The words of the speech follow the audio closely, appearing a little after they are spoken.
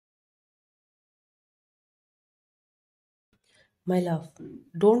My love,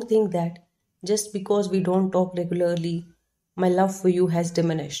 don't think that just because we don't talk regularly, my love for you has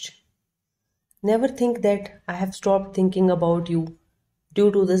diminished. Never think that I have stopped thinking about you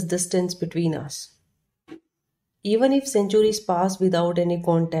due to this distance between us. Even if centuries pass without any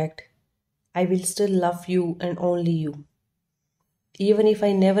contact, I will still love you and only you. Even if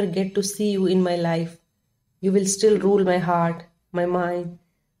I never get to see you in my life, you will still rule my heart, my mind,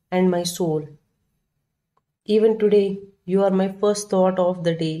 and my soul. Even today, you are my first thought of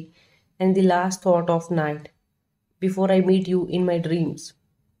the day and the last thought of night before I meet you in my dreams.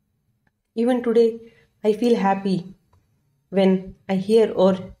 Even today, I feel happy when I hear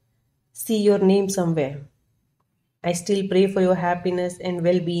or see your name somewhere. I still pray for your happiness and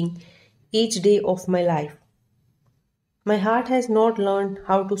well being each day of my life. My heart has not learned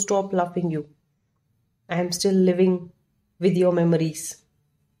how to stop loving you. I am still living with your memories.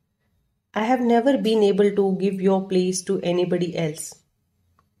 I have never been able to give your place to anybody else.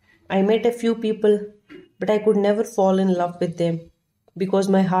 I met a few people, but I could never fall in love with them because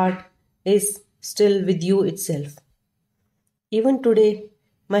my heart is still with you itself. Even today,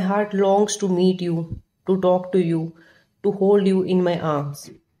 my heart longs to meet you, to talk to you, to hold you in my arms.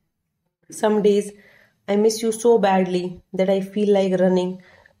 Some days I miss you so badly that I feel like running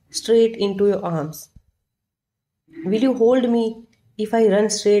straight into your arms. Will you hold me if I run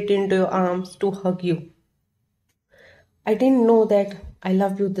straight into your arms to hug you? I didn't know that I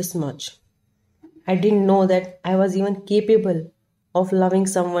love you this much. I didn't know that I was even capable of loving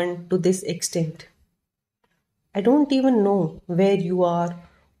someone to this extent. I don't even know where you are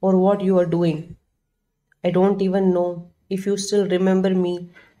or what you are doing. I don't even know if you still remember me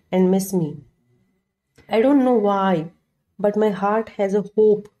and miss me. I don't know why, but my heart has a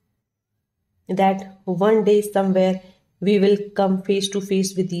hope that one day somewhere we will come face to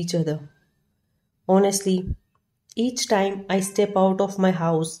face with each other. Honestly, each time I step out of my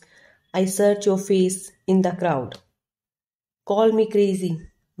house, I search your face in the crowd. Call me crazy,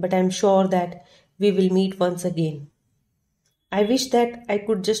 but I'm sure that we will meet once again. I wish that I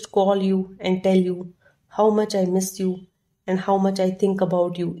could just call you and tell you how much I miss you and how much I think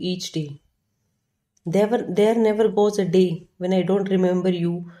about you each day. There never goes a day when I don't remember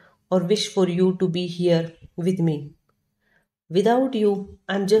you or wish for you to be here with me. Without you,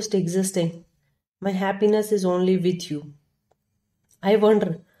 I'm just existing. My happiness is only with you. I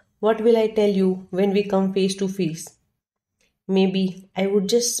wonder, what will I tell you when we come face to face? Maybe I would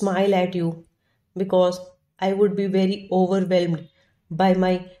just smile at you because I would be very overwhelmed by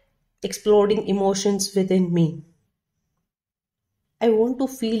my exploding emotions within me. I want to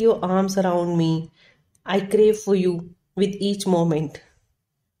feel your arms around me. I crave for you with each moment.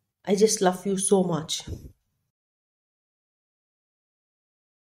 I just love you so much.